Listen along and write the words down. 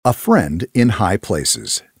A Friend in High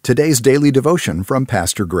Places. Today's daily devotion from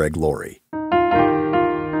Pastor Greg Laurie.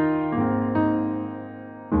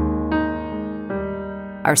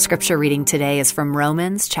 Our scripture reading today is from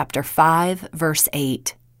Romans chapter 5, verse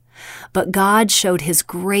 8. But God showed His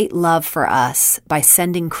great love for us by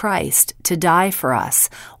sending Christ to die for us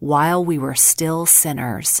while we were still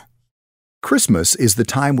sinners. Christmas is the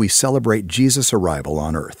time we celebrate Jesus' arrival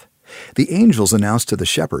on earth. The angels announced to the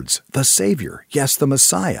shepherds, the Savior, yes, the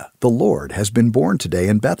Messiah, the Lord, has been born today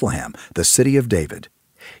in Bethlehem, the city of David.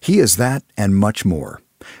 He is that and much more.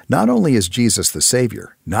 Not only is Jesus the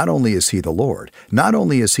Savior, not only is He the Lord, not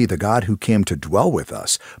only is He the God who came to dwell with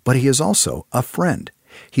us, but He is also a friend.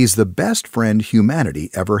 He's the best friend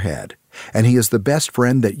humanity ever had, and He is the best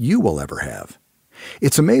friend that you will ever have.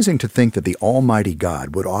 It's amazing to think that the Almighty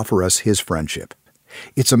God would offer us His friendship.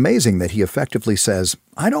 It's amazing that He effectively says,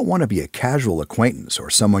 I don't want to be a casual acquaintance or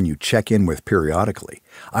someone you check in with periodically.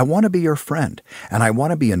 I want to be your friend, and I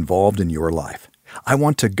want to be involved in your life. I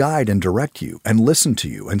want to guide and direct you and listen to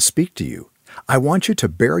you and speak to you. I want you to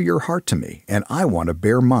bear your heart to me, and I want to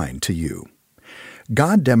bear mine to you.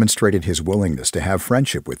 God demonstrated His willingness to have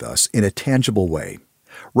friendship with us in a tangible way.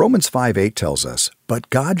 Romans 5:8 tells us, But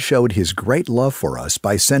God showed His great love for us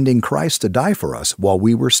by sending Christ to die for us while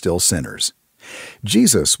we were still sinners.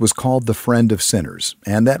 Jesus was called the friend of sinners,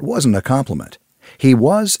 and that wasn't a compliment. He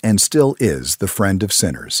was and still is the friend of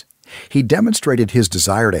sinners. He demonstrated His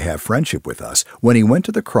desire to have friendship with us when He went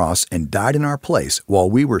to the cross and died in our place while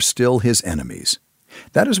we were still His enemies.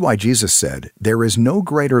 That is why Jesus said, There is no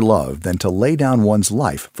greater love than to lay down one's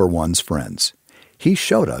life for one's friends. He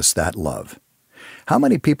showed us that love. How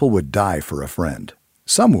many people would die for a friend?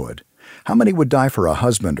 Some would. How many would die for a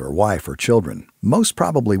husband or wife or children? Most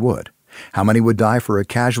probably would. How many would die for a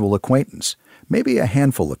casual acquaintance? Maybe a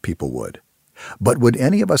handful of people would. But would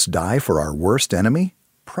any of us die for our worst enemy?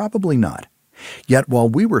 Probably not. Yet while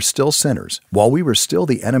we were still sinners, while we were still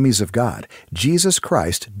the enemies of God, Jesus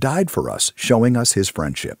Christ died for us, showing us His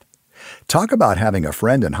friendship. Talk about having a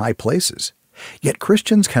friend in high places. Yet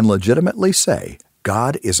Christians can legitimately say,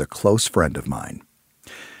 God is a close friend of mine.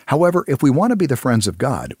 However, if we want to be the friends of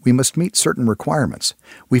God, we must meet certain requirements.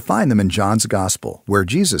 We find them in John's Gospel, where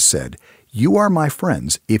Jesus said, You are my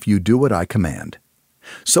friends if you do what I command.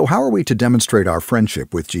 So how are we to demonstrate our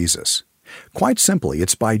friendship with Jesus? Quite simply,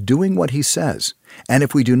 it's by doing what He says. And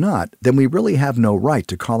if we do not, then we really have no right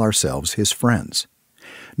to call ourselves His friends.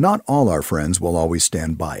 Not all our friends will always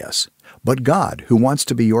stand by us. But God, who wants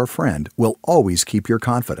to be your friend, will always keep your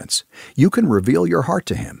confidence. You can reveal your heart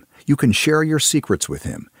to Him. You can share your secrets with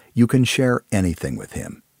Him. You can share anything with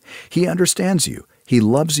Him. He understands you. He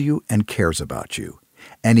loves you and cares about you.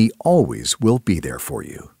 And He always will be there for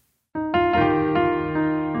you.